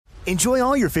Enjoy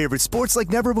all your favorite sports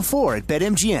like never before at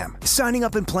BetMGM. Signing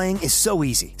up and playing is so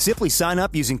easy. Simply sign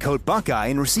up using code Buckeye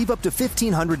and receive up to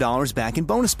 $1,500 back in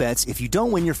bonus bets if you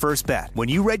don't win your first bet. When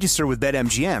you register with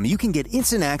BetMGM, you can get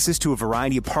instant access to a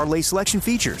variety of parlay selection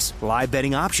features, live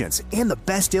betting options, and the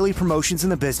best daily promotions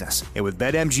in the business. And with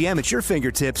BetMGM at your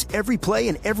fingertips, every play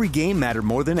and every game matter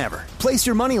more than ever. Place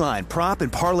your moneyline, prop,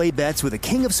 and parlay bets with the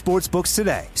king of sportsbooks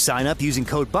today. Sign up using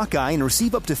code Buckeye and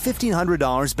receive up to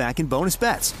 $1,500 back in bonus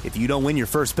bets if you don't win your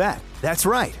first bet. That's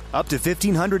right, up to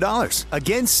 $1,500.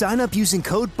 Again, sign up using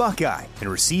code Buckeye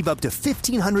and receive up to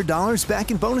 $1,500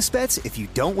 back in bonus bets if you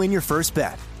don't win your first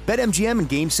bet. BetMGM and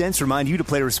GameSense remind you to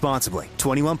play responsibly.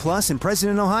 21 plus and present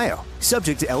in Ohio.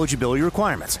 Subject to eligibility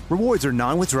requirements. Rewards are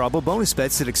non-withdrawable bonus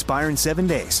bets that expire in 7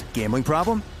 days. Gambling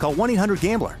problem? Call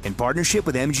 1-800-GAMBLER in partnership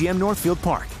with MGM Northfield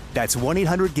Park. That's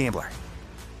 1-800-GAMBLER.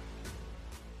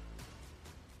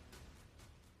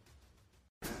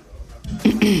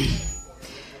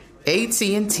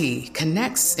 AT&T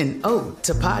connects an ode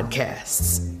to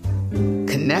podcasts.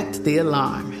 Connect the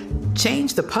alarm.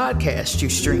 Change the podcast you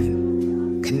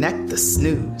stream. Connect the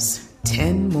snooze.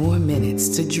 10 more minutes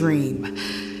to dream.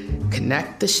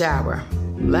 Connect the shower.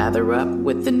 Lather up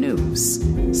with the news.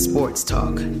 Sports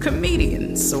talk,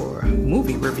 comedians, or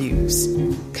movie reviews.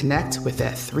 Connect with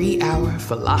that 3-hour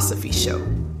philosophy show.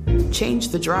 Change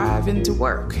the drive into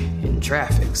work in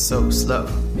traffic so slow.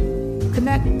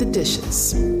 Connect the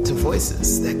dishes to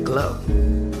voices that glow.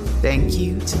 Thank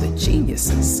you to the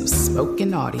geniuses of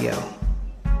spoken audio.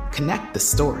 Connect the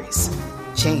stories.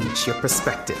 Change your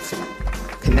perspective.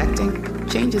 Connecting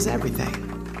changes everything.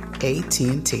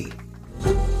 AT&T.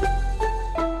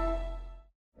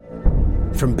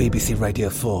 From BBC Radio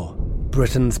 4,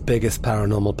 Britain's biggest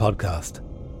paranormal podcast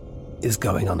is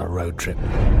going on a road trip.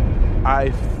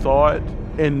 I thought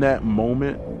in that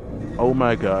moment, oh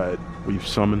my God, we've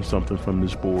summoned something from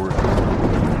this board.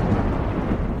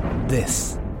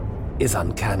 This is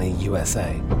Uncanny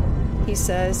USA. He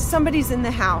says, somebody's in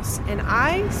the house, and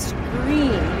I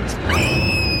screamed.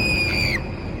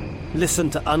 Listen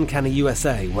to Uncanny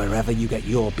USA wherever you get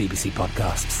your BBC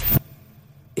podcasts,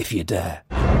 if you dare.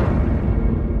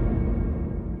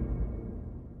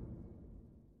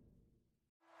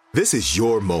 This is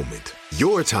your moment,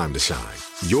 your time to shine,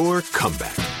 your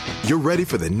comeback. You're ready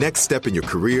for the next step in your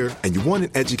career, and you want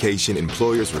an education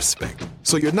employers respect.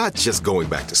 So you're not just going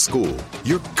back to school,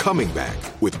 you're coming back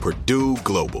with Purdue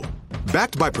Global.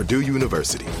 Backed by Purdue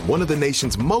University, one of the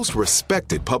nation's most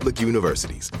respected public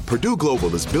universities, Purdue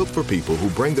Global is built for people who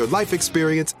bring their life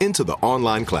experience into the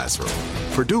online classroom.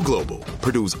 Purdue Global,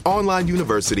 Purdue's online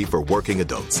university for working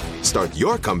adults. Start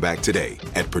your comeback today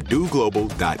at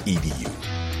purdueglobal.edu.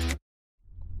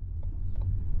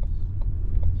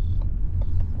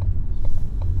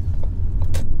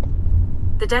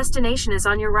 The destination is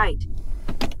on your right.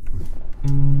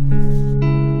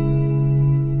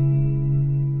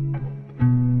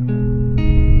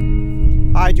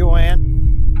 Hi, Joanne.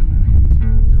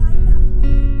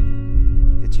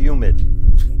 It's humid.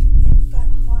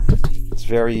 It's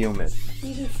very humid.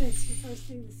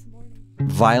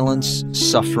 Violence,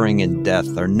 suffering, and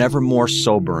death are never more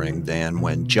sobering than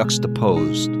when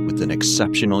juxtaposed with an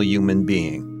exceptional human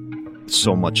being.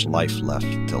 So much life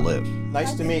left to live.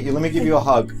 Nice to meet you. Let me give you a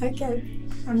hug. Okay.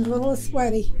 I'm a little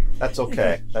sweaty. That's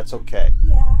okay. That's okay.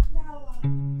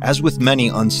 As with many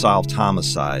unsolved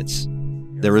homicides,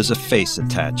 there is a face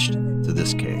attached to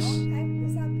this case.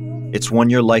 It's one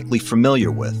you're likely familiar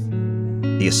with,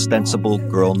 the ostensible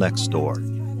girl next door,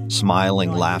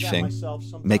 smiling, laughing,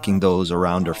 making those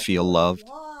around her feel loved,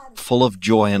 full of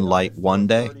joy and light one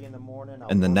day,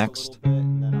 and the next,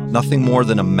 nothing more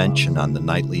than a mention on the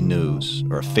nightly news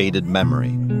or a faded memory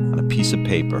on a piece of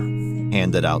paper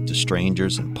handed out to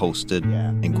strangers and posted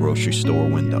in grocery store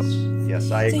windows.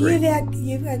 Yes, I agree. So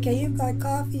you've got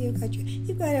coffee,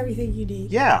 you've got everything you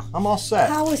need. Yeah, I'm all set.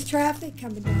 How was traffic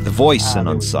coming down? The voice in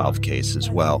unsolved cases,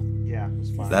 well,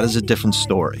 that is a different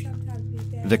story.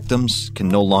 Victims can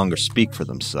no longer speak for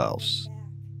themselves,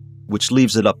 which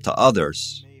leaves it up to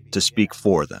others to speak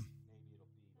for them.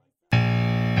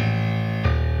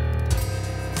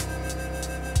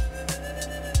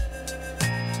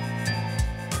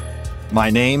 My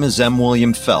name is M.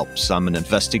 William Phelps. I'm an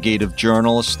investigative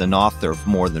journalist and author of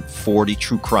more than 40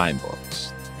 true crime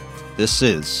books. This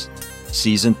is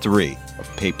Season 3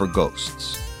 of Paper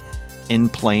Ghosts, In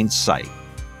Plain Sight.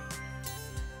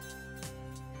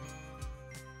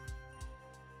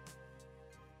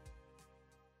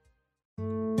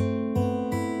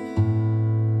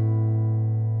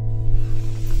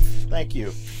 Thank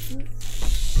you.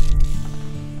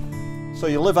 So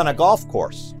you live on a golf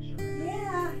course?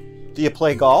 Yeah. Do you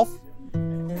play golf?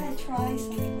 I cry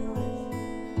sometimes.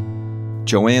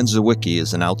 Joanne Zawicki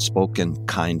is an outspoken,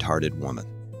 kind-hearted woman.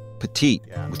 Petite,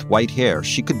 with white hair,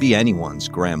 she could be anyone's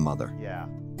grandmother.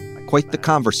 Quite the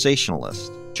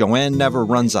conversationalist, Joanne never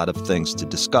runs out of things to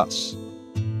discuss,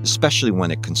 especially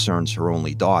when it concerns her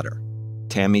only daughter,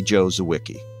 Tammy Jo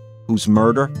Zawicki, whose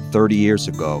murder 30 years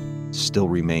ago still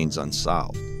remains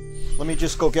unsolved. Let me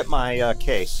just go get my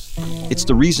case. It's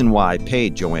the reason why I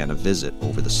paid Joanne a visit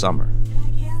over the summer.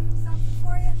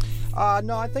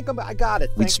 No, I think I got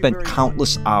it. We'd spent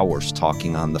countless hours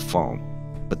talking on the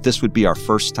phone, but this would be our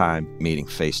first time meeting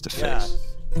face-to-face.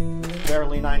 It's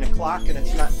barely 9 o'clock and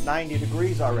it's not 90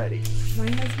 degrees already. My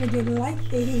husband didn't like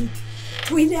the heat.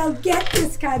 We don't get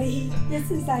this kind of heat. This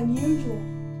is unusual.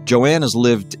 Joanne has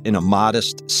lived in a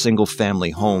modest,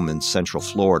 single-family home in Central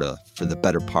Florida for the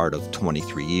better part of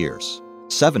 23 years,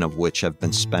 7 of which have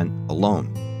been spent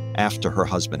alone after her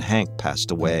husband Hank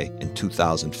passed away in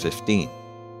 2015.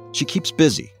 She keeps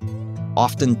busy,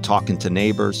 often talking to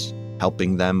neighbors,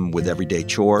 helping them with everyday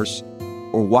chores,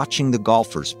 or watching the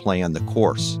golfers play on the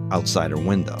course outside her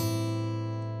window.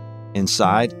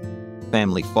 Inside,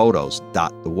 family photos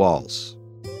dot the walls.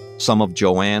 Some of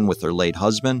Joanne with her late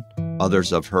husband,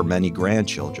 others of her many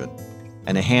grandchildren,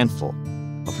 and a handful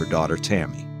of her daughter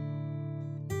Tammy.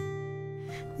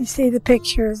 You see the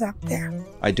pictures up there.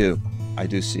 I do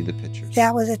see the pictures.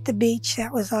 That was at the beach.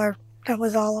 That was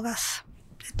all of us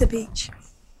at the beach.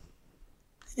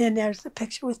 And there's the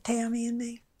picture with Tammy and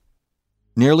me.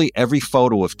 Nearly every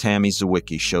photo of Tammy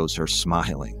Zawicki shows her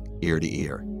smiling ear to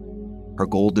ear. Her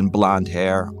golden blonde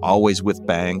hair, always with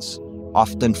bangs,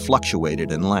 often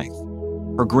fluctuated in length.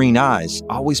 Her green eyes,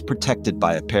 always protected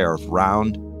by a pair of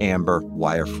round, amber,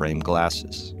 wire-frame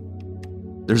glasses.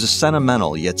 There's a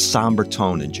sentimental yet somber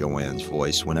tone in Joanne's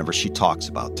voice whenever she talks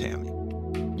about Tammy.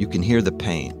 You can hear the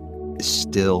pain is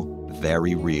still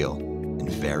very real and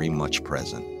very much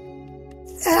present.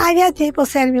 And I've had people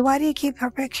say to me, why do you keep her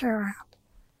picture around?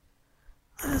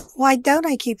 Why don't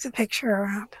I keep the picture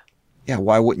around? Yeah,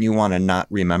 why wouldn't you want to not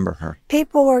remember her?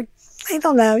 People I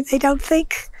don't know, they don't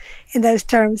think in those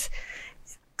terms.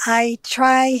 I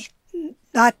try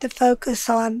not to focus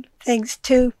on things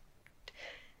too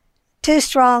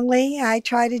strongly. I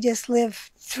try to just live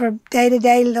from day to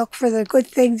day, look for the good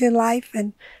things in life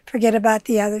and forget about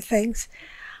the other things.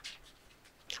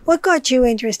 What got you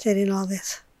interested in all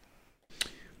this?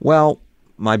 Well,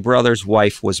 my brother's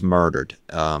wife was murdered,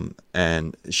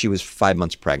 and she was 5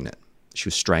 months pregnant. She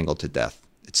was strangled to death.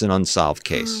 It's an unsolved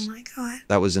case. Oh, my God.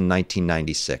 That was in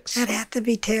 1996. That had to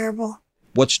be terrible.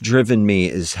 What's driven me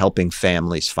is helping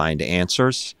families find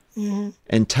answers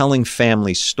and telling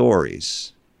family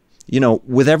stories. You know,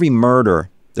 with every murder,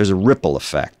 there's a ripple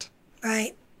effect.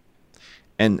 Right.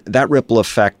 And that ripple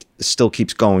effect still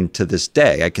keeps going to this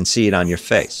day. I can see it on your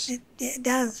face. It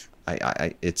does.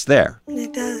 It's there.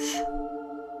 It does.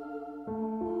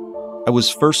 I was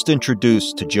first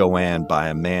introduced to Joanne by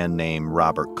a man named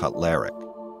Robert Kutlerick.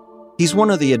 He's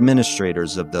one of the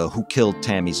administrators of the Who Killed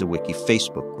Tammy Zawicki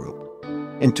Facebook group.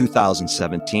 In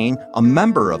 2017, a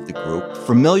member of the group,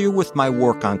 familiar with my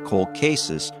work on cold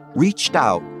cases, reached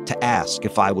out to ask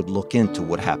if I would look into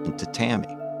what happened to Tammy.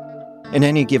 In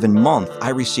any given month, I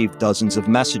received dozens of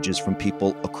messages from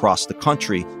people across the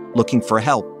country looking for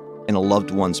help in a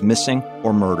loved one's missing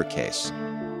or murder case.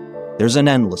 There's an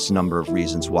endless number of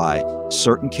reasons why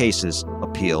certain cases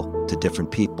appeal to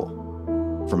different people.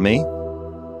 For me,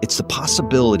 it's the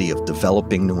possibility of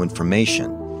developing new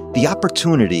information, the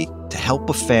opportunity to help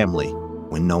a family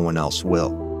when no one else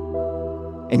will.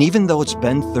 And even though it's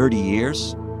been 30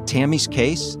 years, Tammy's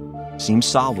case seems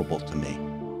solvable to me.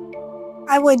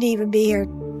 I wouldn't even be here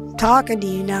talking to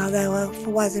you now, though, if it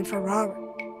wasn't for Robert.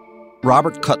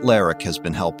 Robert Kutlerick has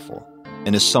been helpful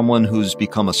and is someone who's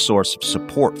become a source of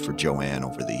support for Joanne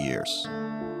over the years.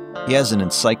 He has an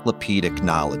encyclopedic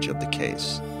knowledge of the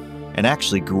case and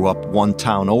actually grew up one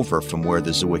town over from where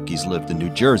the Zawickis lived in New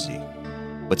Jersey,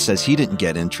 but says he didn't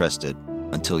get interested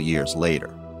until years later.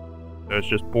 I was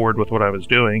just bored with what I was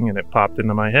doing, and it popped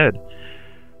into my head.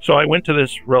 So I went to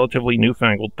this relatively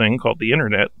newfangled thing called the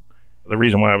internet. The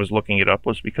reason why I was looking it up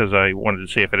was because I wanted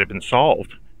to see if it had been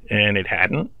solved, and it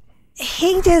hadn't.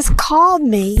 He just called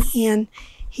me, and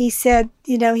he said,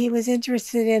 you know, he was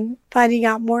interested in finding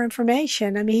out more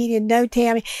information. I mean, he didn't know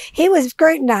Tammy. He was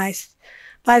scrutinized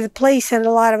by the police and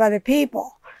a lot of other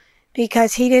people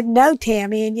because he didn't know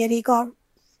Tammy, and yet he got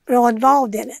real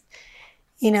involved in it,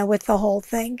 you know, with the whole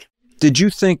thing. Did you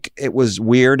think it was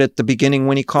weird at the beginning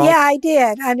when he called? Yeah, I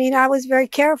did. I mean, I was very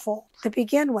careful to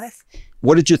begin with.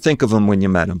 What did you think of him when you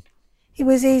met him? He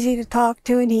was easy to talk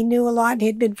to, and he knew a lot, and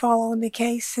he'd been following the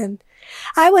case. And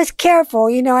I was careful,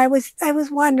 I was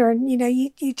wondering, you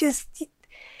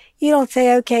don't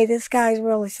say, okay, this guy's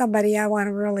really somebody I want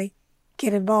to really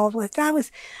get involved with. I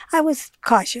was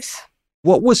cautious.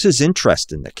 What was his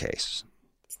interest in the case?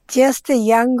 Just a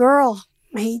young girl.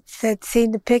 He had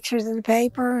seen the pictures in the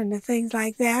paper and the things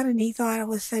like that, and he thought it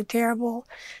was so terrible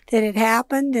that it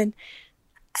happened. And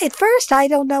at first, I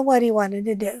don't know what he wanted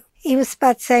to do. He was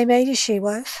about the same age as she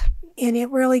was, and it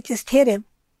really just hit him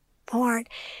hard.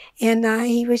 And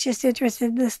he was just interested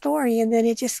in the story, and then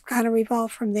it just kind of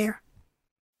revolved from there.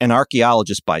 An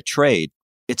archaeologist by trade,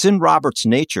 it's in Robert's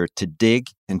nature to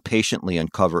dig and patiently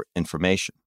uncover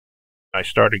information. I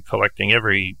started collecting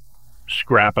every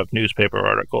scrap of newspaper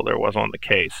article there was on the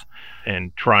case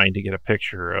and trying to get a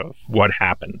picture of what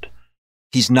happened.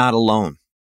 He's not alone.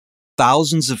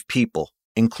 Thousands of people,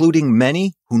 including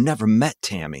many who never met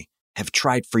Tammy, have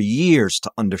tried for years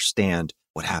to understand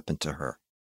what happened to her.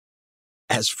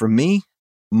 As for me,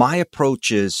 my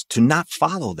approach is to not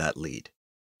follow that lead.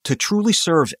 To truly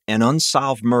serve an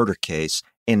unsolved murder case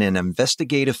in an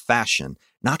investigative fashion,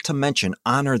 not to mention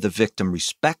honor the victim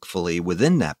respectfully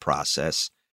within that process,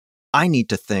 I need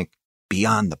to think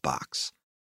beyond the box.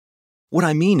 What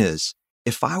I mean is,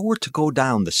 if I were to go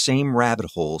down the same rabbit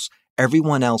holes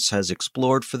everyone else has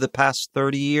explored for the past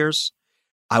 30 years,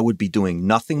 I would be doing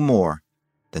nothing more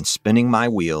than spinning my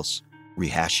wheels,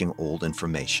 rehashing old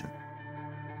information.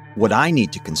 What I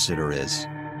need to consider is,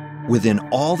 within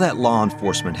all that law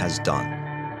enforcement has done,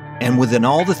 and within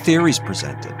all the theories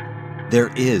presented,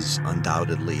 there is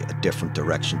undoubtedly a different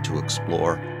direction to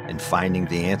explore in finding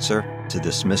the answer to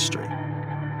this mystery.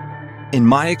 In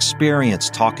my experience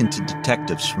talking to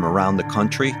detectives from around the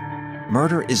country,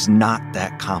 murder is not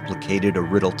that complicated a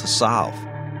riddle to solve.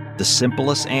 The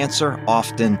simplest answer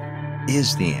often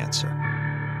is the answer.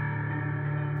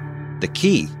 The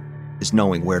key is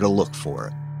knowing where to look for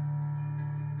it.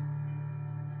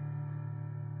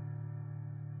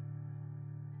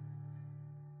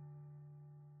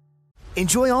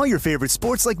 Enjoy all your favorite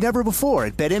sports like never before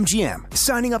at BetMGM.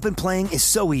 Signing up and playing is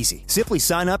so easy. Simply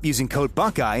sign up using code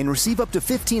Buckeye and receive up to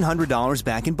 $1,500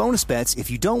 back in bonus bets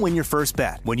if you don't win your first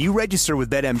bet. When you register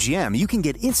with BetMGM, you can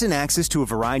get instant access to a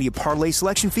variety of parlay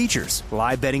selection features,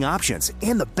 live betting options,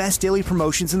 and the best daily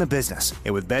promotions in the business.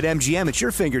 And with BetMGM at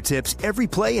your fingertips, every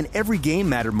play and every game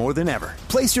matter more than ever.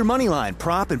 Place your moneyline,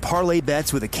 prop, and parlay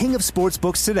bets with the king of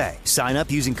sportsbooks today. Sign up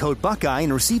using code Buckeye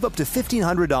and receive up to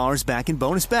 $1,500 back in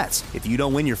bonus bets if you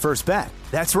don't win your first bet.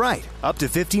 That's right, up to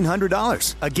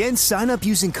 $1,500. Again, sign up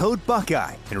using code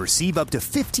Buckeye and receive up to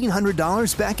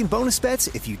 $1,500 back in bonus bets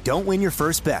if you don't win your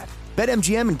first bet.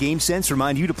 BetMGM and GameSense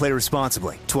remind you to play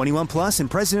responsibly. 21 plus and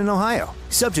present in Ohio.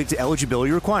 Subject to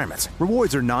eligibility requirements.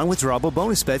 Rewards are non-withdrawable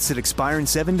bonus bets that expire in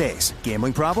 7 days.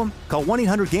 Gambling problem? Call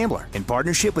 1-800-GAMBLER in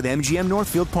partnership with MGM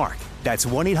Northfield Park. That's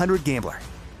 1-800-GAMBLER.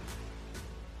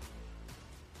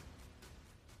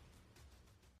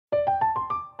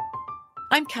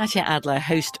 I'm Katya Adler,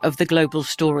 host of The Global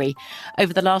Story.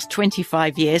 Over the last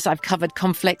 25 years, I've covered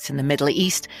conflicts in the Middle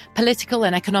East, political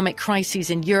and economic crises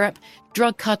in Europe,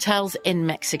 drug cartels in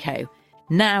Mexico.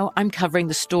 Now I'm covering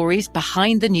the stories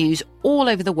behind the news all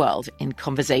over the world in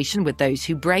conversation with those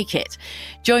who break it.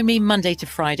 Join me Monday to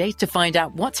Friday to find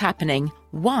out what's happening,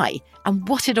 why, and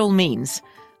what it all means.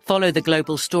 Follow The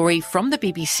Global Story from the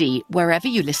BBC wherever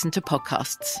you listen to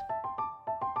podcasts.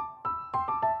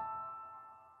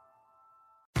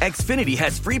 Xfinity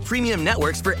has free premium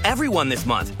networks for everyone this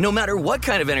month, no matter what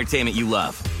kind of entertainment you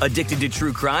love. Addicted to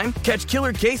true crime? Catch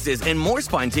killer cases and more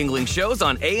spine-tingling shows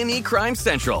on A&E Crime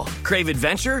Central. Crave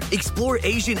adventure? Explore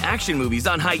Asian action movies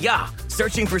on Hi-YAH.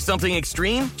 Searching for something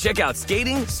extreme? Check out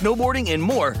skating, snowboarding, and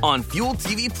more on Fuel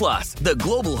TV Plus, the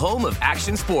global home of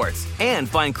action sports. And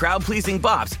find crowd-pleasing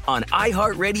bops on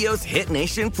iHeartRadio's Hit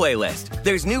Nation playlist.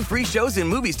 There's new free shows and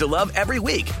movies to love every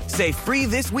week. Say free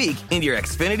this week in your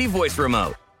Xfinity voice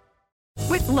remote.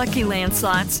 With Lucky Land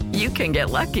Slots, you can get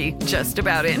lucky just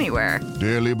about anywhere.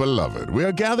 Dearly beloved, we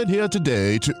are gathered here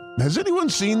today to... Has anyone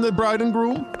seen the bride and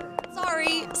groom?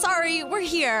 Sorry, we're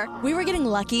here. We were getting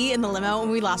lucky in the limo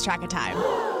and we lost track of time.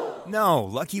 No,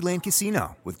 Lucky Land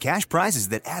Casino, with cash prizes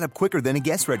that add up quicker than a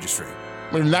guest registry.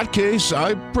 In that case,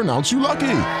 I pronounce you lucky.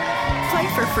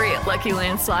 Play for free at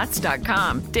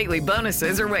LuckyLandSlots.com. Daily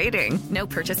bonuses are waiting. No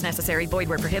purchase necessary. Void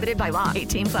where prohibited by law.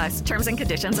 18 plus. Terms and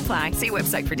conditions apply. See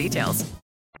website for details.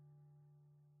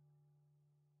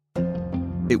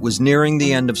 It was nearing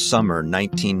the end of summer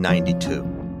 1992,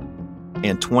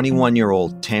 and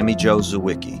 21-year-old Tammy Jo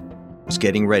Zawicki was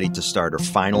getting ready to start her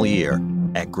final year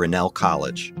at Grinnell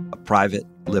College, a private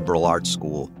liberal arts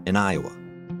school in Iowa.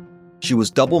 She was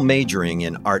double majoring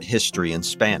in art history and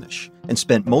Spanish and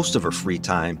spent most of her free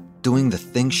time doing the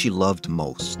thing she loved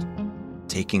most,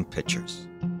 taking pictures.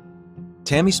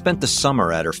 Tammy spent the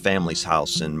summer at her family's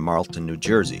house in Marlton, New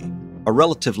Jersey, a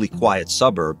relatively quiet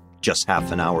suburb just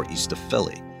half an hour east of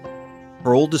Philly.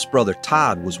 Her oldest brother,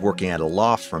 Todd, was working at a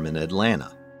law firm in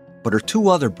Atlanta, but her two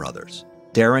other brothers,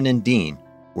 Darren and Dean,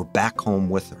 were back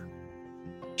home with her.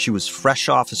 She was fresh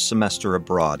off a semester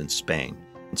abroad in Spain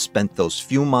and spent those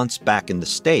few months back in the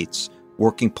States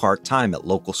working part-time at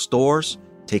local stores,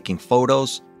 taking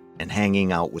photos, and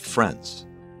hanging out with friends.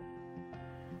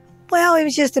 Well, it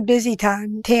was just a busy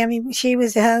time. Tammy, she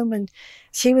was home and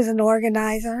she was an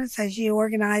organizer, so she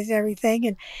organized everything.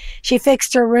 And she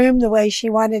fixed her room the way she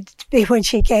wanted it to be when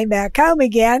she came back home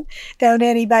again. Don't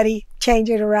anybody change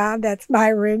it around. That's my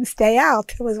room, stay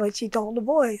out, was what she told the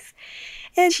boys.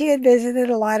 And she had visited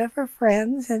a lot of her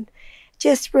friends and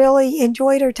just really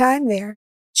enjoyed her time there.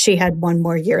 She had one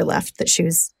more year left that she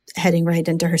was heading right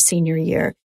into her senior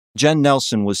year. Jen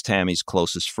Nelson was Tammy's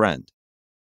closest friend.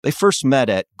 They first met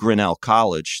at Grinnell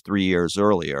College 3 years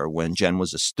earlier when Jen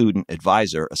was a student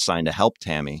advisor assigned to help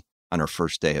Tammy on her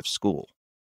first day of school.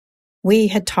 We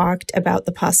had talked about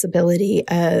the possibility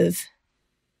of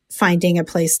finding a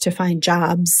place to find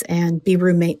jobs and be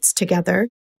roommates together.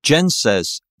 Jen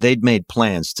says they'd made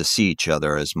plans to see each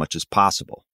other as much as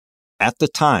possible. At the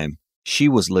time, she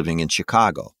was living in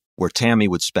Chicago, where Tammy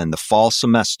would spend the fall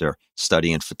semester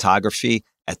studying photography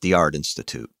at the Art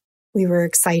Institute. We were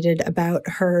excited about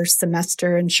her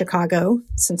semester in Chicago.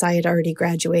 Since I had already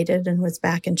graduated and was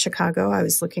back in Chicago, I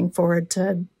was looking forward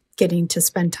to getting to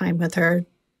spend time with her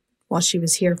while she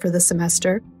was here for the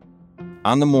semester.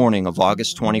 On the morning of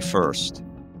August 21st,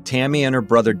 Tammy and her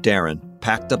brother Darren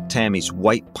packed up Tammy's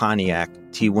white Pontiac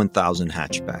T1000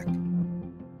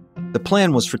 hatchback. The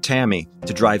plan was for Tammy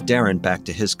to drive Darren back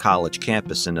to his college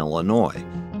campus in Illinois,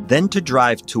 then to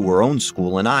drive to her own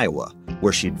school in Iowa,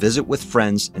 where she'd visit with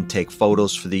friends and take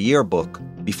photos for the yearbook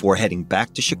before heading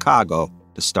back to Chicago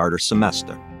to start her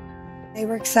semester. They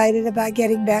were excited about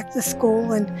getting back to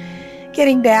school and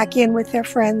getting back in with their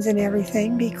friends and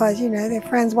everything because, you know, their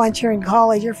friends, once you're in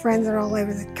college, your friends are all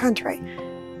over the country.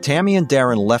 Tammy and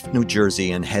Darren left New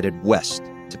Jersey and headed west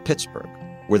to Pittsburgh,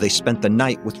 where they spent the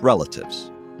night with relatives.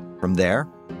 From there,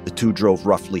 the two drove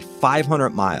roughly 500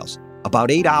 miles, about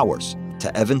 8 hours,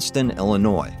 to Evanston,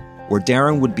 Illinois, where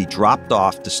Darren would be dropped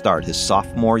off to start his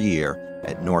sophomore year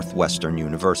at Northwestern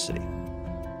University.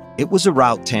 It was a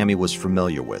route Tammy was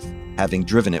familiar with, having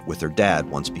driven it with her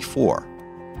dad once before.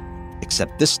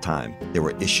 Except this time, there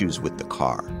were issues with the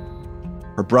car.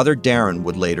 Her brother Darren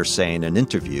would later say in an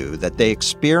interview that they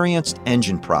experienced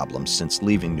engine problems since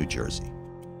leaving New Jersey.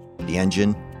 The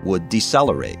engine would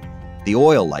decelerate, the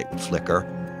oil light would flicker,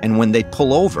 and when they'd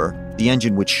pull over, the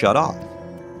engine would shut off.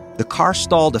 The car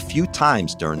stalled a few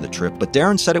times during the trip, but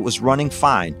Darren said it was running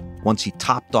fine once he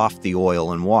topped off the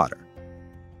oil and water.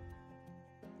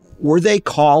 Were they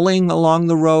calling along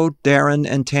the road, Darren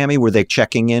and Tammy? Were they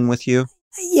checking in with you?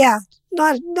 Yeah,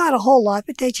 not a whole lot,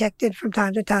 but they checked in from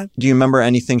time to time. Do you remember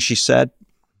anything she said?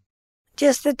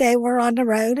 Just that they were on the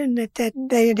road and that they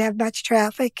didn't have much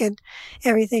traffic and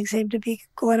everything seemed to be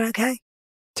going okay.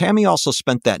 Tammy also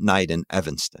spent that night in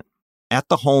Evanston, at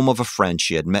the home of a friend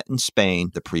she had met in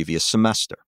Spain the previous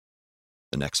semester.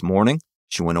 The next morning,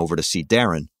 she went over to see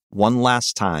Darren one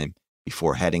last time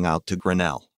before heading out to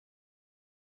Grinnell.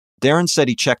 Darren said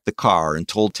he checked the car and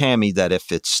told Tammy that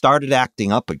if it started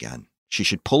acting up again, she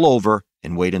should pull over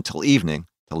and wait until evening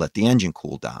to let the engine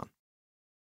cool down.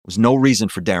 There was no reason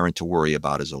for Darren to worry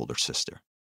about his older sister.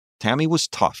 Tammy was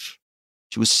tough.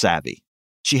 She was savvy.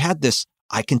 She had this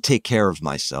I can take care of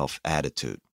myself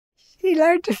attitude. She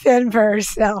learned to fend for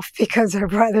herself because her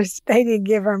brothers, they didn't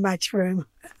give her much room.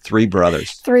 3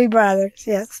 brothers. 3 brothers,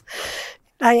 yes.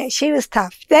 She was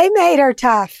tough. They made her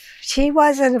tough. She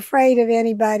wasn't afraid of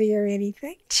anybody or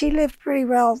anything. She lived pretty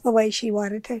well the way she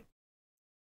wanted to.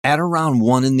 At around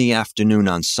 1 p.m.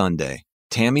 on Sunday,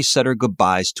 Tammy said her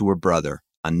goodbyes to her brother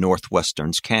on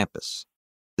Northwestern's campus.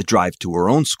 The drive to her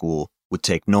own school would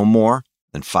take no more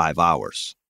than 5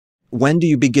 hours. When do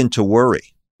you begin to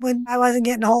worry? When I wasn't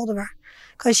getting a hold of her,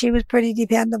 because she was pretty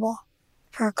dependable.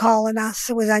 For calling us,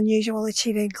 it was unusual that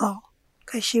she didn't call,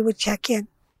 because she would check in.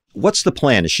 What's the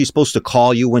plan? Is she supposed to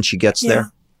call you when she gets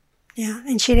there? Yeah,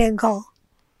 and she didn't call.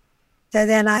 So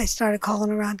then I started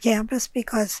calling around campus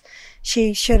because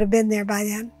she should have been there by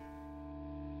then.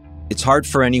 It's hard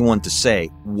for anyone to say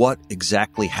what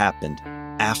exactly happened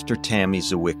after Tammy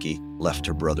Zawicki left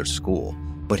her brother's school.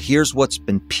 But here's what's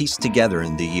been pieced together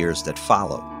in the years that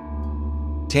followed.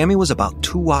 Tammy was about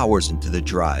 2 hours into the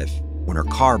drive when her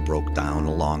car broke down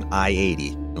along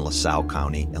I-80 in LaSalle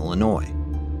County, Illinois.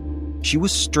 She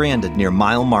was stranded near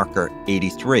mile marker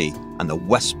 83 on the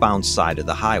westbound side of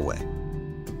the highway.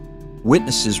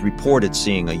 Witnesses reported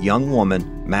seeing a young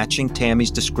woman matching Tammy's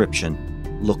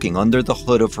description looking under the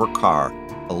hood of her car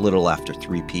a little after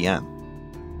 3 p.m.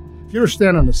 If you're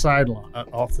standing on the sideline,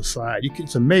 off the side,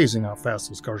 it's amazing how fast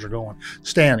those cars are going,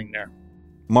 standing there.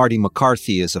 Marty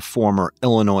McCarthy is a former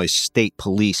Illinois State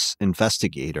Police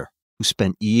investigator who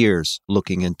spent years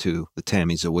looking into the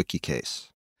Tammy Zawicki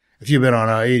case. If you've been on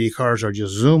 80, cars are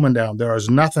just zooming down. There is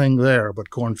nothing there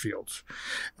but cornfields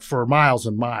for miles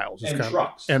and miles. It's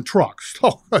trucks. And trucks.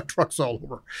 Oh, trucks all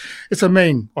over. It's a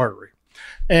main artery.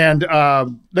 And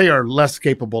they are less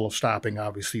capable of stopping,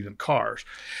 obviously, than cars.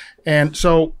 And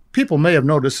so people may have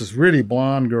noticed this really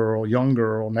blonde girl, young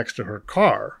girl next to her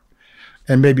car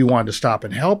and maybe wanted to stop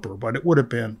and help her. But it would have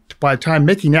been, by the time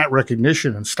making that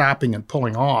recognition and stopping and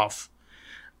pulling off,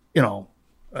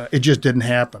 it just didn't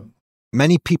happen.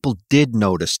 Many people did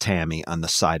notice Tammy on the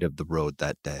side of the road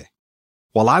that day.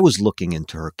 While I was looking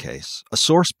into her case, a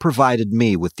source provided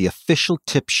me with the official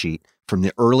tip sheet from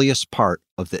the earliest part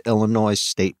of the Illinois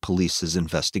State Police's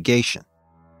investigation.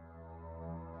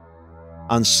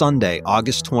 On Sunday,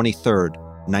 August 23,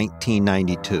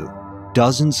 1992,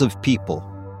 dozens of people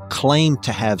claimed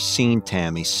to have seen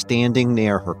Tammy standing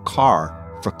near her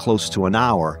car for close to an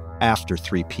hour after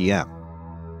 3 p.m.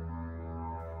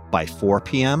 By 4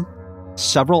 p.m.,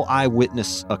 several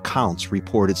eyewitness accounts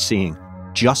reported seeing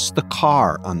just the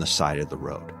car on the side of the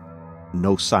road.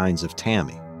 No signs of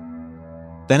Tammy.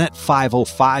 Then at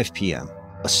 5:05 p.m.,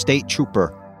 a state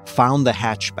trooper found the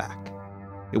hatchback.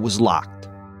 It was locked,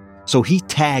 so he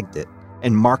tagged it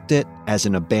and marked it as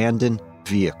an abandoned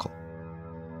vehicle.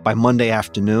 By Monday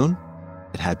afternoon,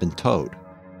 it had been towed.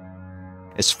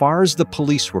 As far as the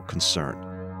police were concerned,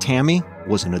 Tammy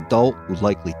was an adult who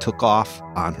likely took off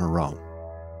on her own.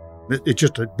 It's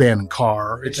just an abandoned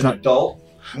car. It's not adult?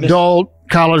 Adult,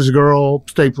 college girl,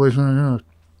 state policeman,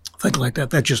 things like that.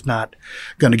 That's just not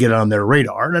going to get on their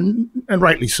radar, and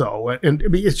rightly so. And I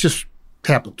mean, it just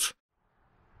happens.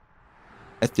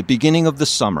 At the beginning of the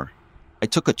summer, I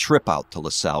took a trip out to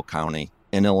LaSalle County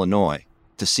in Illinois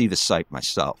to see the site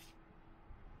myself.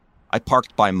 I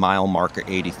parked by mile marker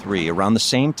 83 around the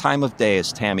same time of day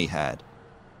as Tammy had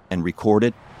and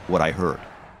recorded what I heard.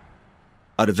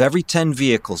 Out of every 10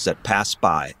 vehicles that passed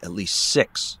by, at least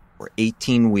 6 were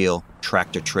 18-wheel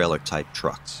tractor-trailer type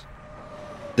trucks.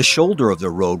 The shoulder of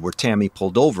the road where Tammy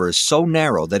pulled over is so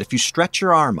narrow that if you stretch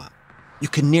your arm out, you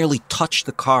can nearly touch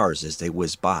the cars as they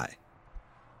whiz by.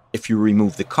 If you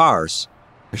remove the cars,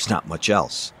 there's not much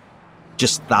else.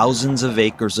 Just thousands of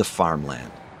acres of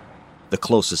farmland. The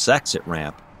closest exit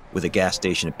ramp, with a gas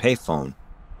station and payphone,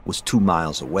 was 2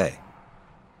 miles away.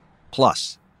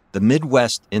 Plus, the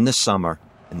Midwest in the summer,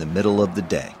 in the middle of the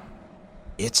day.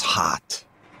 It's hot.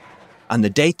 On the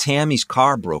day Tammy's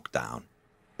car broke down,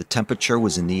 the temperature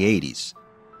was in the 80s.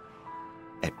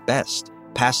 At best,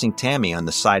 passing Tammy on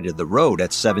the side of the road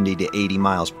at 70 to 80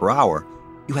 miles per hour,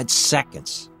 you had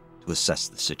seconds to assess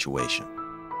the situation.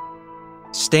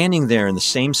 Standing there in the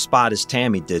same spot as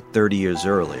Tammy did 30 years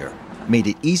earlier made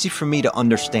it easy for me to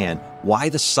understand why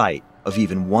the sight of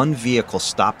even one vehicle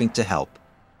stopping to help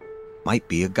might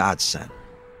be a godsend.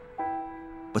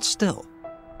 But still,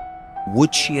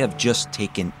 would she have just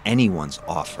taken anyone's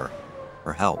offer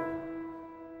for help?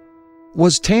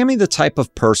 Was Tammy the type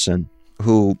of person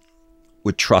who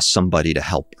would trust somebody to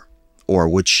help her? Or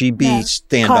would she be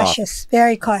standoff? Cautious,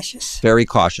 very cautious. Very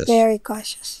cautious? Very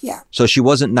cautious, yeah. So she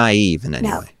wasn't naive in any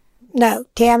way? No,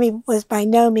 Tammy was by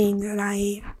no means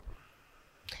naive.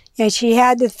 And she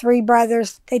had the 3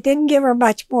 brothers. They didn't give her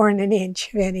much more than an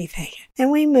inch of anything.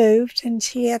 And we moved, and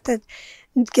she had to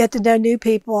get to know new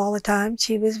people all the time.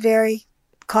 She was very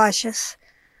cautious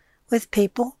with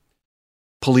people.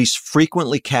 Police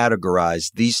frequently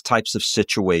categorize these types of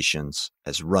situations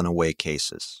as runaway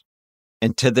cases.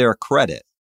 And to their credit,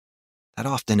 that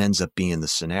often ends up being the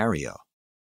scenario.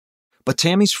 But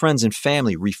Tammy's friends and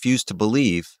family refused to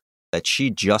believe that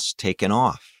she'd just taken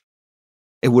off.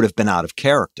 It would have been out of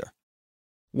character.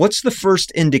 What's the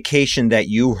first indication that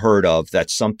you heard of that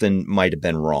something might have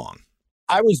been wrong?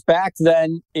 I was back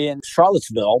then in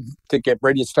Charlottesville to get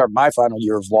ready to start my final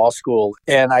year of law school,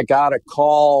 and I got a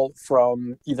call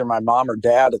from either my mom or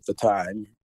dad at the time.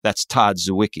 That's Todd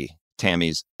Zawicki,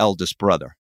 Tammy's eldest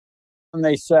brother. And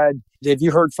they said, "Have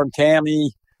you heard from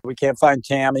Tammy? We can't find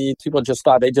Tammy." People just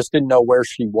thought, they just didn't know where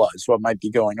she was, what might be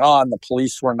going on. The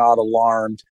police were not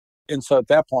alarmed. And so at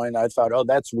that point, I thought, oh,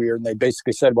 that's weird. And they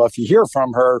basically said, well, if you hear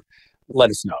from her, let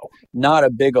us know. Not a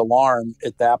big alarm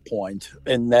at that point.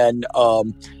 And then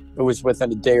It was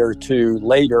within a day or two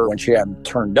later, when she hadn't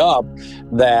turned up,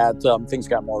 that things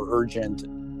got more urgent.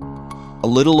 A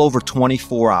little over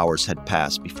 24 hours had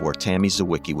passed before Tammy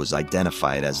Zawicki was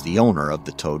identified as the owner of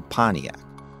the towed Pontiac.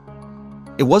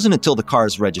 It wasn't until the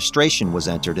car's registration was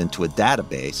entered into a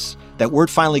database that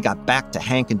word finally got back to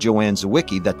Hank and Joanne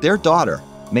Zawicki that their daughter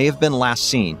may have been last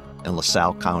seen in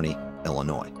LaSalle County,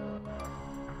 Illinois.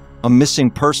 A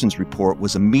missing persons report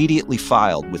was immediately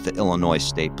filed with the Illinois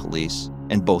State Police,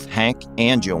 and both Hank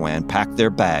and Joanne packed their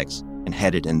bags and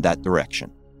headed in that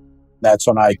direction. That's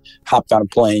when I hopped on a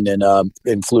plane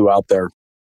and flew out there.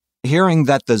 Hearing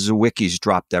that the Zawickis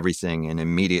dropped everything and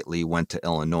immediately went to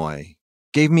Illinois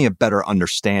gave me a better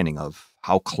understanding of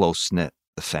how close-knit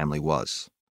the family was.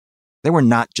 They were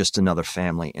not just another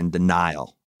family in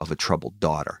denial of a troubled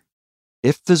daughter.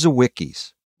 If the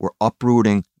Zawickis were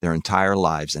uprooting their entire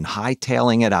lives and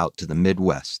hightailing it out to the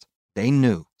Midwest, they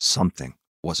knew something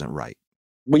wasn't right.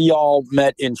 We all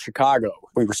met in Chicago.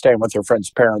 We were staying with her friend's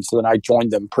parents, and then I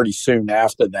joined them pretty soon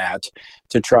after that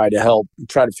to try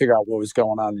to figure out what was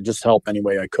going on and just help any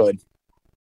way I could.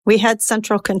 We had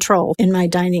central control in my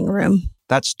dining room.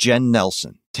 That's Jen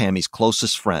Nelson, Tammy's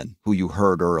closest friend, who you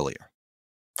heard earlier.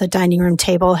 The dining room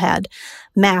table had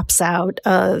maps out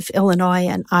of Illinois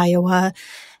and Iowa,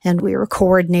 and we were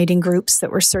coordinating groups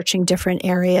that were searching different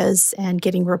areas and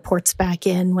getting reports back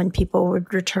in when people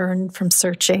would return from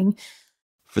searching.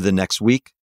 For the next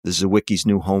week, the Zawickis'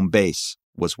 new home base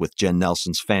was with Jen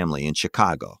Nelson's family in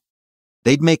Chicago.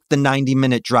 They'd make the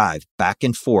 90-minute drive back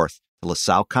and forth to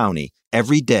LaSalle County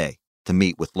every day to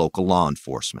meet with local law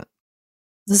enforcement.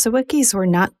 The Zawickis were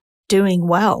not doing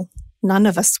well. None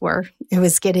of us were. It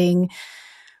was getting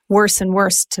worse and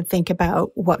worse to think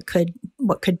about what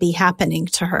could be happening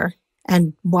to her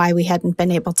and why we hadn't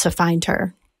been able to find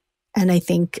her. And I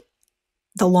think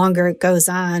the longer it goes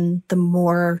on, the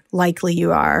more likely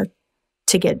you are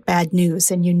to get bad news,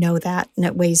 and you know that, and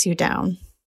it weighs you down.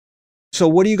 So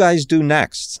what do you guys do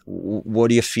next?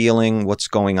 What are you feeling? What's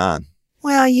going on?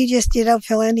 Well, you don't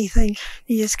feel anything.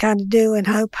 You just kind of do and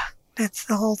hope. That's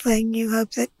the whole thing. You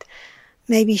hope that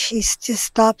maybe she's just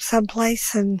stopped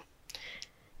someplace and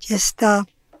just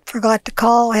forgot to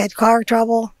call, had car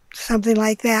trouble, something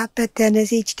like that. But then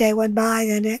as each day went by,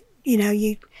 then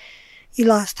you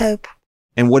lost hope.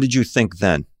 And what did you think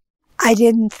then? I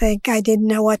didn't think. I didn't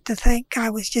know what to think. I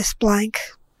was just blank.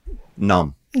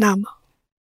 Numb.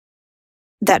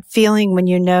 That feeling when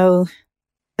you know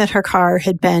that her car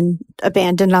had been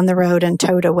abandoned on the road and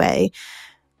towed away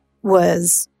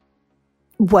was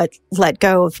what let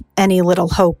go of any little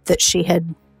hope that she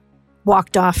had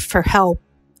walked off for help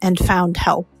and found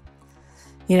help.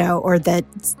 Or that,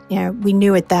 we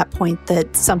knew at that point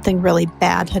that something really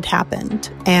bad had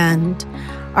happened. And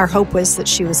our hope was that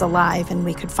she was alive and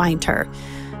we could find her.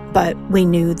 But we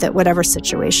knew that whatever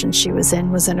situation she was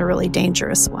in a really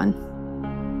dangerous one.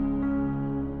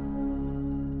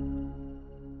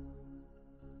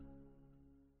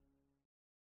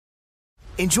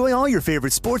 Enjoy all your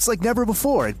favorite sports like never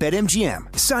before at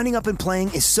BetMGM. Signing up and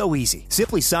playing is so easy.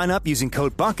 Simply sign up using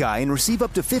code Buckeye and receive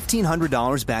up to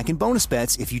 $1,500 back in bonus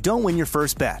bets if you don't win your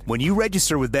first bet. When you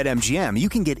register with BetMGM, you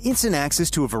can get instant access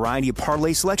to a variety of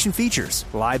parlay selection features,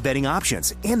 live betting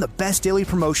options, and the best daily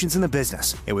promotions in the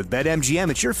business. And with BetMGM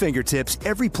at your fingertips,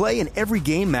 every play and every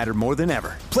game matter more than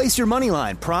ever. Place your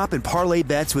moneyline, prop, and parlay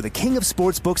bets with the king of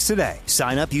sportsbooks today.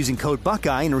 Sign up using code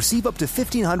Buckeye and receive up to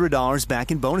 $1,500 back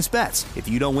in bonus bets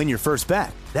if you don't win your first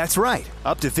bet. That's right,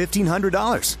 up to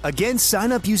 $1,500. Again,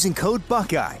 sign up using code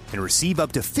Buckeye and receive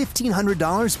up to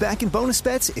 $1,500 back in bonus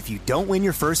bets if you don't win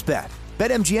your first bet.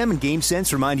 BetMGM and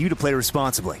GameSense remind you to play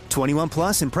responsibly. 21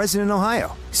 plus and present in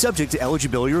Ohio. Subject to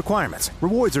eligibility requirements.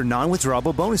 Rewards are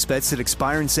non-withdrawable bonus bets that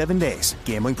expire in 7 days.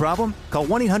 Gambling problem? Call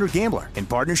 1-800-GAMBLER in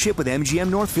partnership with MGM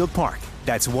Northfield Park.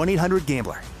 That's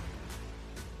 1-800-GAMBLER.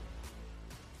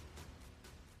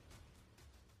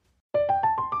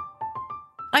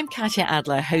 I'm Katya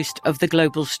Adler, host of The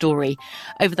Global Story.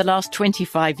 Over the last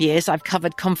 25 years, I've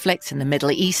covered conflicts in the Middle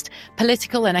East,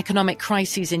 political and economic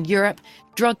crises in Europe,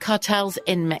 drug cartels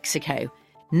in Mexico.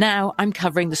 Now I'm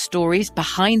covering the stories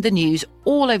behind the news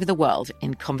all over the world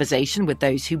in conversation with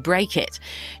those who break it.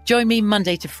 Join me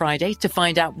Monday to Friday to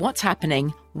find out what's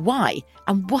happening, why,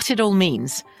 and what it all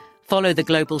means. Follow The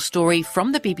Global Story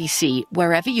from the BBC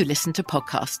wherever you listen to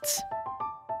podcasts.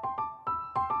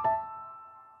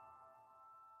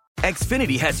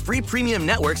 Xfinity has free premium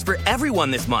networks for everyone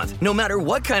this month, no matter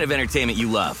what kind of entertainment you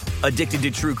love. Addicted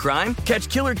to true crime? Catch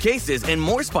killer cases and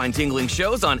more spine-tingling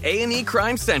shows on A&E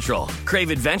Crime Central. Crave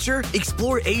adventure?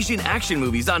 Explore Asian action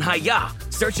movies on Hi-YAH.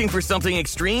 Searching for something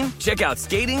extreme? Check out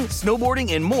skating,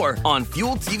 snowboarding, and more on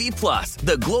Fuel TV Plus,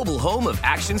 the global home of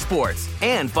action sports.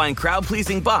 And find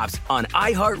crowd-pleasing bops on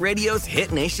iHeartRadio's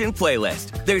Hit Nation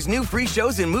playlist. There's new free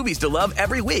shows and movies to love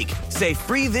every week. Say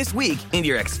free this week in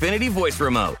your Xfinity voice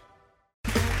remote.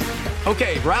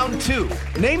 Okay, round 2.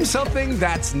 Name something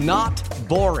that's not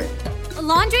boring. A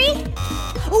laundry?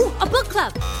 Ooh, a book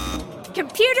club.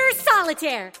 Computer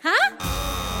solitaire, huh?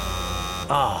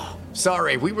 Ah, oh,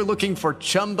 sorry, we were looking for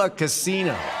Chumba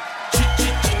Casino.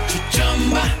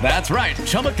 That's right,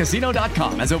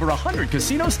 ChumbaCasino.com has over 100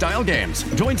 casino-style games.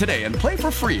 Join today and play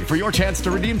for free for your chance to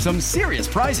redeem some serious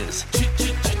prizes.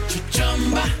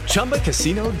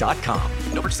 ChumbaCasino.com.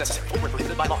 No purchase necessary. Void where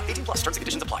prohibited by law. 18 plus. Terms and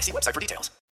conditions apply. See website for details.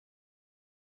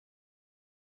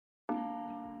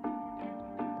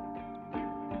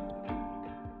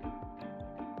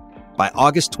 By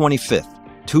August 25th,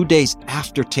 2 days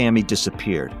after Tammy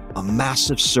disappeared, a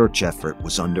massive search effort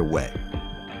was underway.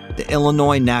 The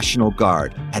Illinois National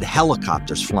Guard had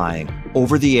helicopters flying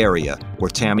over the area where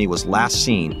Tammy was last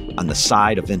seen on the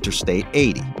side of Interstate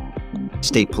 80.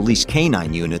 State Police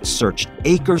canine units searched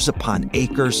acres upon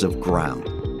acres of ground.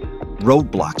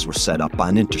 Roadblocks were set up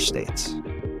on interstates.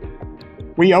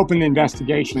 We opened the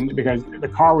investigation because the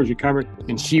car was recovered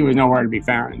and she was nowhere to be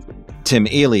found. Tim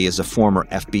Ely is a former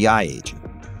FBI agent.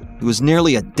 He was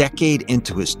nearly a decade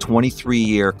into his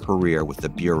 23-year career with the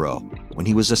Bureau when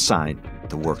he was assigned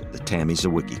to work the Tammy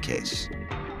Zawicki case.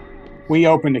 We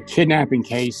opened a kidnapping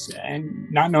case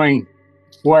and not knowing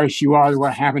where she was,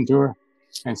 what happened to her.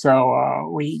 And so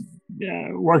we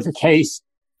worked the case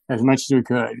as much as we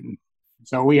could.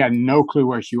 So we had no clue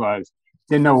where she was.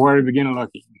 Didn't know where to begin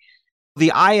looking.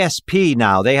 The ISP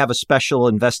now, they have a special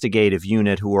investigative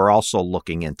unit who are also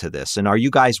looking into this. And are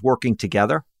you guys working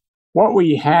together? What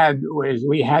we had was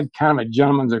we had kind of a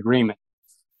gentleman's agreement.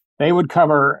 They would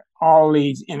cover all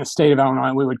leads in the state of Illinois,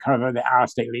 and we would cover the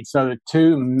out-of-state leads. So the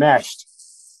two meshed.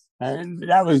 And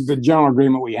that was the general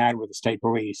agreement we had with the state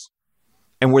police.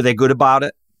 And were they good about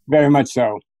it? Very much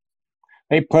so.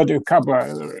 They put a couple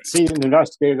of seasoned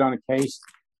investigators on the case,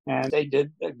 and they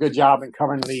did a good job in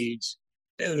covering leads.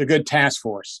 It was a good task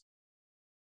force.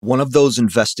 One of those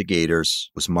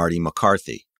investigators was Marty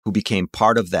McCarthy, who became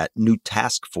part of that new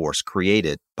task force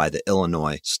created by the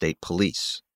Illinois State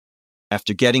Police.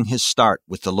 After getting his start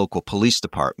with the local police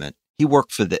department, he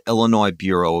worked for the Illinois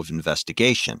Bureau of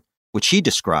Investigation, which he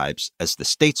describes as the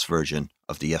state's version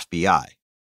of the FBI.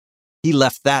 He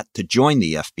left that to join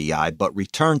the FBI, but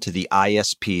returned to the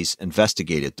ISP's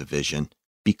investigative division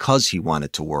because he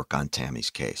wanted to work on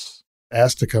Tammy's case.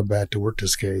 Asked to come back to work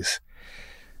this case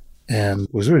and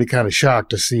was really kind of shocked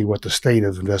to see what the state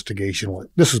of investigation was.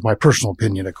 This is my personal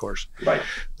opinion, of course. Right.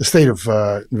 The state of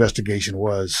investigation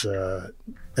was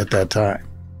at that time.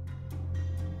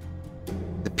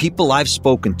 The people I've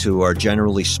spoken to are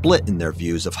generally split in their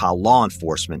views of how law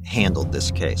enforcement handled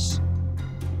this case.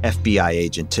 FBI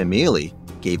agent Tim Ely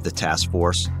gave the task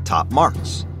force top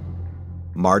marks.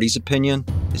 Marty's opinion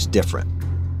is different.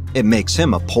 It makes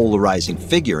him a polarizing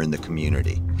figure in the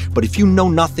community. But if you know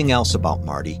nothing else about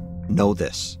Marty, know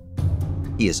this.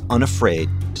 He is unafraid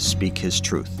to speak his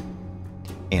truth.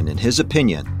 And in his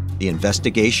opinion, the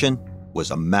investigation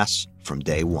was a mess from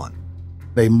day one.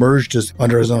 They merged us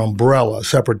under his own umbrella, a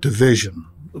separate division.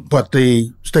 But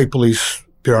the state police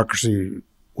bureaucracy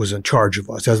was in charge of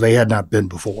us, as they had not been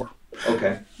before.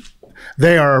 Okay.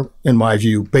 They are, in my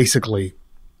view, basically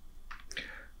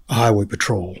a highway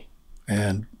patrol.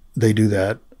 And they do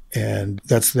that, and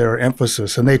that's their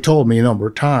emphasis. And they told me a number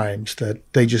of times that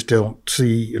they just don't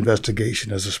see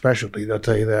investigation as a specialty. They'll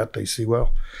tell you that. They see,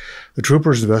 well, the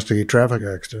troopers investigate traffic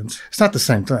accidents. It's not the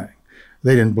same thing.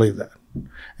 They didn't believe that.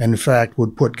 And in fact,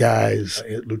 would put guys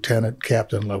at lieutenant,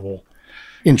 captain level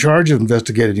in charge of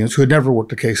investigative units who had never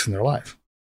worked a case in their life.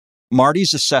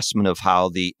 Marty's assessment of how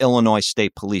the Illinois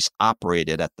State Police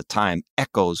operated at the time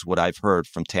echoes what I've heard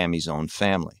from Tammy's own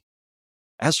family.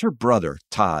 As her brother,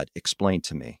 Todd, explained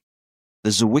to me, the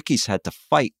Zawickis had to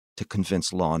fight to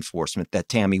convince law enforcement that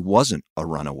Tammy wasn't a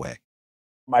runaway.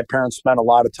 My parents spent a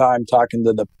lot of time talking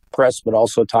to the press, but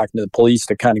also talking to the police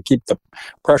to kind of keep the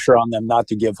pressure on them not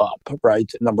to give up,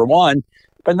 right? Number one.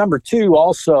 But number two,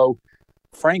 also,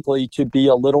 frankly, to be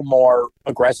a little more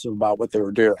aggressive about what they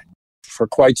were doing. For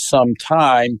quite some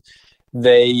time,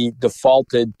 they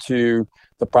defaulted to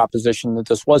the proposition that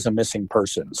this was a missing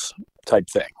persons type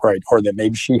thing, right? Or that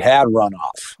maybe she had run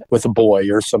off with a boy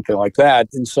or something like that.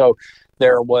 And so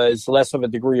there was less of a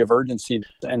degree of urgency.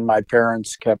 And my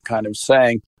parents kept kind of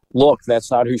saying, look,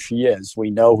 that's not who she is. We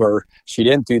know her. She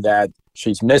didn't do that.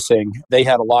 she's missing. They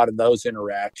had a lot of those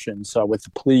interactions with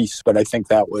the police, but I think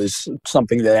that was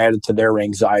something that added to their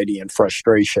anxiety and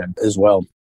frustration as well.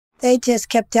 They just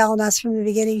kept telling us from the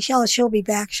beginning, she'll be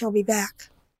back, she'll be back.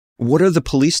 What are the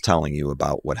police telling you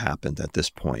about what happened at this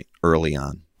point early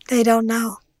on? They don't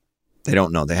know. They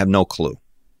don't know. They have no clue.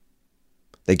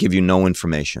 They give you no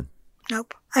information.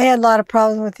 Nope. I had a lot of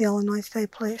problems with the Illinois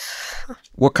State Police.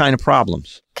 What kind of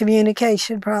problems?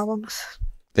 Communication problems.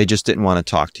 They just didn't want to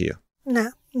talk to you.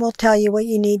 No. We'll tell you what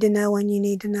you need to know when you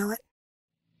need to know it.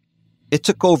 It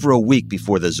took over a week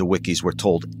before the Zawickis were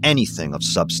told anything of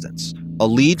substance. A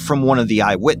lead from one of the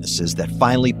eyewitnesses that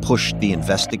finally pushed the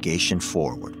investigation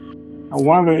forward.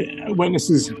 One of the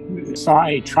witnesses saw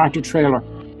a tractor trailer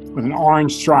with an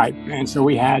orange stripe, and so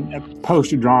we had a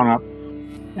poster drawn up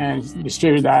and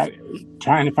distributed that,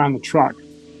 trying to find the truck.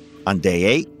 On day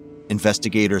 8,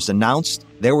 investigators announced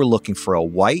they were looking for a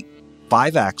white,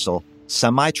 5-axle,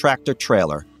 semi-tractor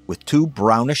trailer with 2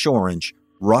 brownish-orange,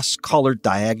 rust-colored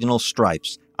diagonal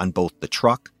stripes on both the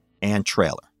truck and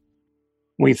trailer.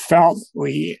 We felt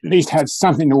we at least had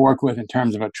something to work with in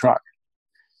terms of a truck.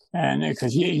 And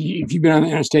because if you've been on the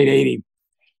Interstate 80,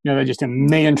 there are just a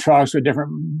million trucks with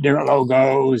different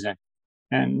logos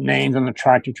and names on the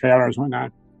tractor trailers and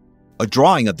whatnot. A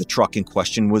drawing of the truck in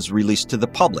question was released to the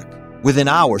public. Within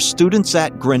hours, students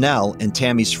at Grinnell and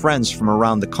Tammy's friends from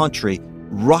around the country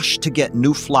rushed to get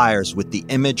new flyers with the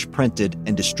image printed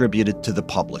and distributed to the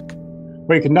public.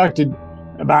 We conducted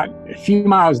about a few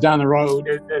miles down the road.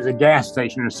 There's a gas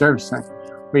station or service center.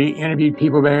 We interviewed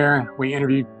people there.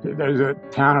 There's a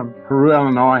town of Peru,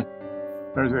 Illinois.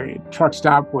 There's a truck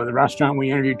stop with a restaurant.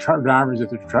 We interviewed truck drivers at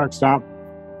the truck stop.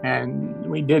 And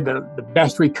we did the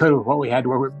best we could with what we had to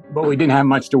work with, but we didn't have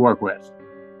much to work with.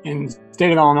 In the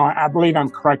state of Illinois, I believe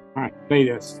I'm correct when I say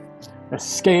this, the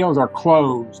scales are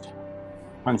closed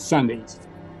on Sundays.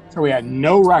 So we had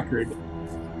no record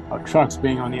of trucks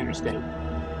being on the interstate.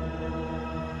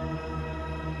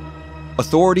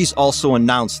 Authorities also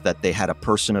announced that they had a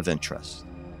person of interest.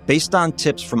 Based on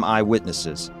tips from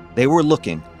eyewitnesses, they were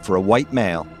looking for a white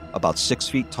male about 6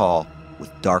 feet tall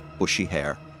with dark bushy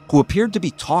hair, who appeared to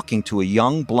be talking to a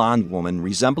young blonde woman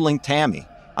resembling Tammy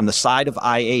on the side of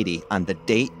I-80 on the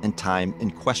date and time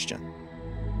in question.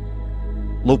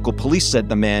 Local police said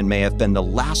the man may have been the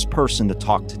last person to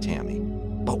talk to Tammy,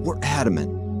 but were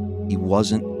adamant he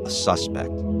wasn't a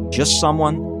suspect, just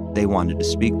someone they wanted to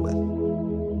speak with.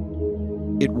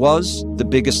 It was the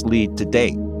biggest lead to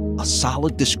date, a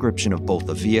solid description of both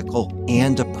a vehicle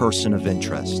and a person of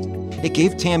interest. It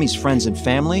gave Tammy's friends and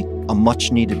family a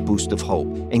much-needed boost of hope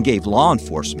and gave law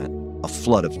enforcement a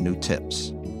flood of new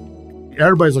tips.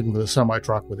 Everybody's looking for the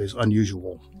semi-truck with this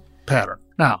unusual pattern.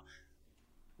 Now,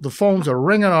 the phones are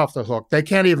ringing off the hook. They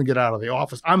can't even get out of the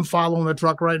office. I'm following the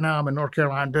truck right now. I'm in North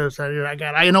Carolina.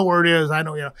 I know where it is. I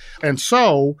know, And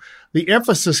so the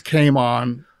emphasis came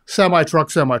on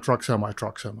semi-truck, semi-truck,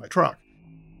 semi-truck, semi-truck.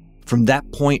 From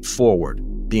that point forward,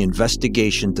 the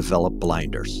investigation developed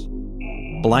blinders.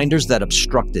 Blinders that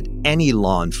obstructed any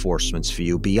law enforcement's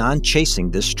view beyond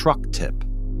chasing this truck tip.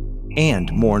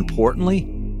 And, more importantly,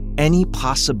 any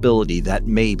possibility that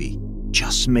maybe,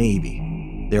 just maybe,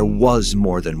 there was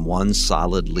more than one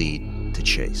solid lead to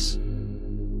chase.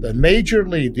 The major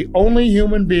lead, the only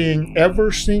human being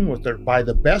ever seen with her by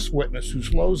the best witness who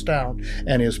slows down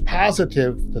and is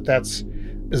positive that that's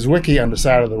Zawicki on the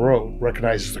side of the road,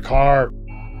 recognizes the car.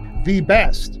 The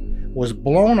best was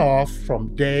blown off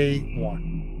from day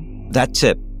one. That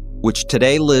tip, which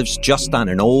today lives just on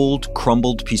an old,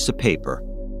 crumbled piece of paper,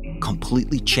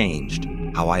 completely changed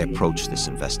how I approached this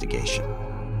investigation,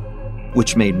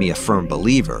 which made me a firm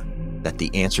believer that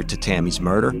the answer to Tammy's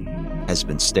murder has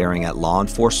been staring at law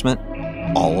enforcement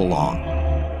all along.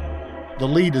 The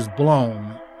lead is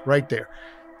blown right there.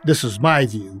 This is my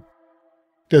view.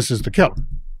 This is the killer.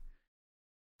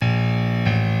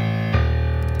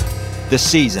 This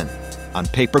season on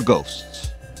Paper Ghosts.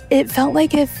 It felt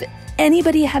like if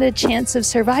anybody had a chance of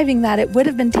surviving that, it would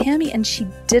have been Tammy, and she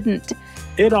didn't.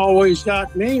 It always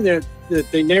got me that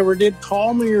they never did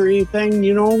call me or anything,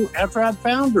 after I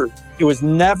found her. It was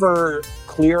never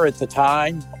clear at the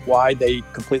time why they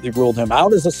completely ruled him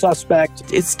out as a suspect.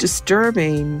 It's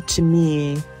disturbing to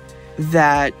me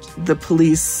that the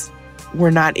police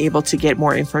were not able to get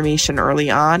more information early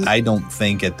on. I don't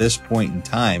think at this point in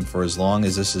time, for as long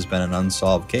as this has been an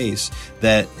unsolved case,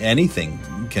 that anything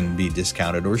can be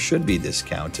discounted or should be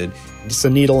discounted. It's a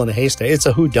needle in a haystack. It's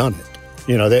a whodunit.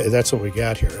 That's what we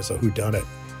got here, is a whodunit.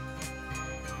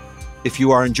 If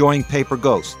you are enjoying Paper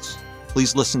Ghosts,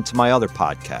 please listen to my other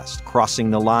podcast,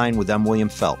 Crossing the Line with M. William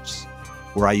Phelps.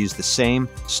 where I use the same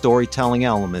storytelling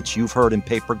elements you've heard in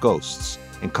Paper Ghosts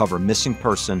and cover missing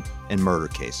person and murder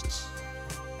cases.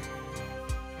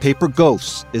 Paper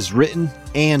Ghosts is written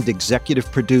and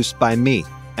executive produced by me,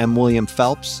 M. William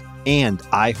Phelps, and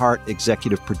iHeart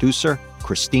executive producer,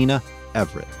 Christina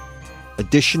Everett.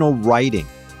 Additional writing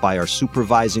by our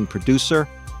supervising producer,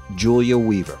 Julia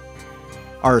Weaver.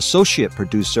 Our associate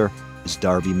producer is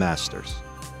Darby Masters.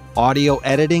 Audio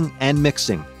editing and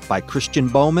mixing by Christian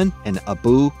Bowman and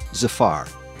Abu Zafar.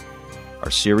 Our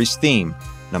series theme,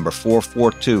 number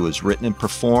 442, is written and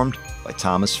performed by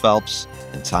Thomas Phelps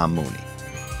and Tom Mooney.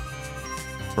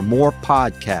 For more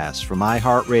podcasts from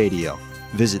iHeartRadio,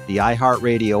 visit the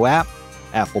iHeartRadio app,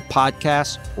 Apple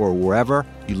Podcasts, or wherever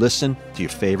you listen to your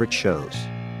favorite shows.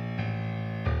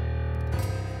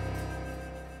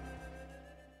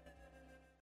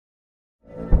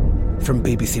 From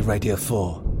BBC Radio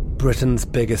 4, Britain's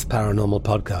biggest paranormal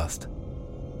podcast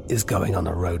is going on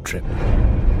a road trip.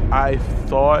 I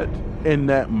thought in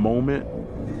that moment,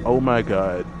 oh my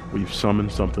God, we've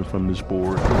summoned something from this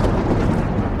board.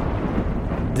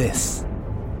 This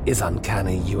is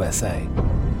Uncanny USA.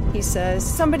 He says,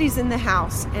 somebody's in the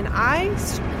house, and I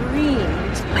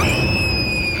screamed.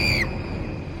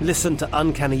 Listen to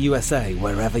Uncanny USA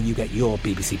wherever you get your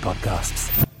BBC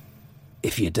podcasts,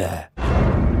 if you dare.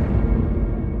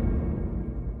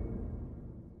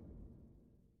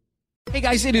 Hey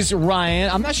guys, it is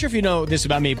Ryan. I'm not sure if you know this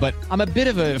about me, but I'm a bit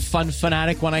of a fun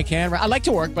fanatic when I can. I like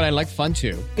to work, but I like fun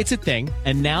too. It's a thing.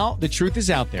 And now the truth is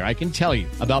out there. I can tell you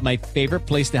about my favorite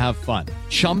place to have fun.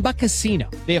 Chumba Casino.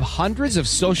 They have hundreds of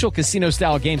social casino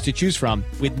style games to choose from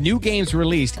with new games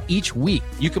released each week.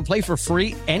 You can play for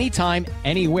free anytime,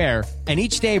 anywhere. And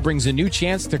each day brings a new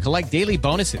chance to collect daily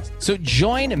bonuses. So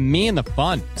join me in the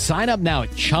fun. Sign up now at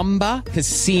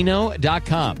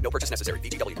ChumbaCasino.com. No purchase necessary.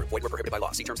 VGW. Void where prohibited by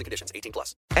law. See terms and conditions. 18+.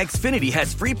 Xfinity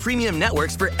has free premium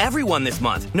networks for everyone this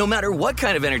month, no matter what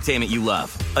kind of entertainment you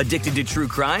love. Addicted to true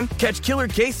crime? Catch killer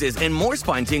cases and more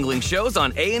spine-tingling shows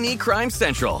on A&E Crime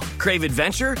Central. Crave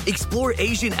adventure? Explore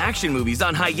Asian action movies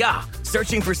on Hi-YAH.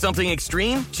 Searching for something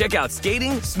extreme? Check out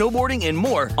skating, snowboarding, and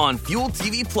more on Fuel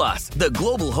TV Plus, the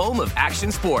global home of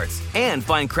action sports. And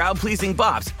find crowd-pleasing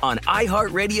bops on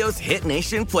iHeartRadio's Hit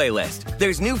Nation playlist.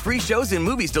 There's new free shows and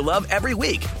movies to love every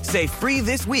week. Say free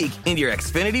this week in your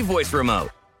Xfinity voice remote.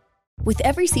 With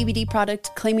every CBD product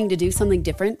claiming to do something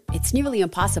different, it's nearly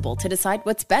impossible to decide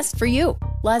what's best for you.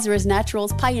 Lazarus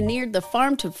Naturals pioneered the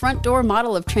farm-to-front-door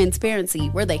model of transparency,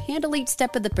 where they handle each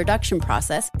step of the production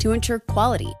process to ensure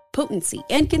quality, potency,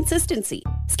 and consistency.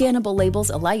 Scannable labels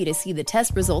allow you to see the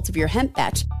test results of your hemp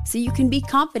batch, so you can be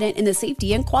confident in the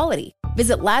safety and quality.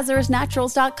 Visit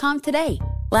LazarusNaturals.com today.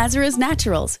 Lazarus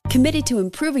Naturals, committed to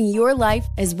improving your life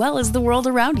as well as the world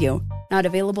around you. Not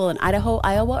available in Idaho,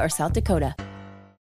 Iowa, or South Dakota.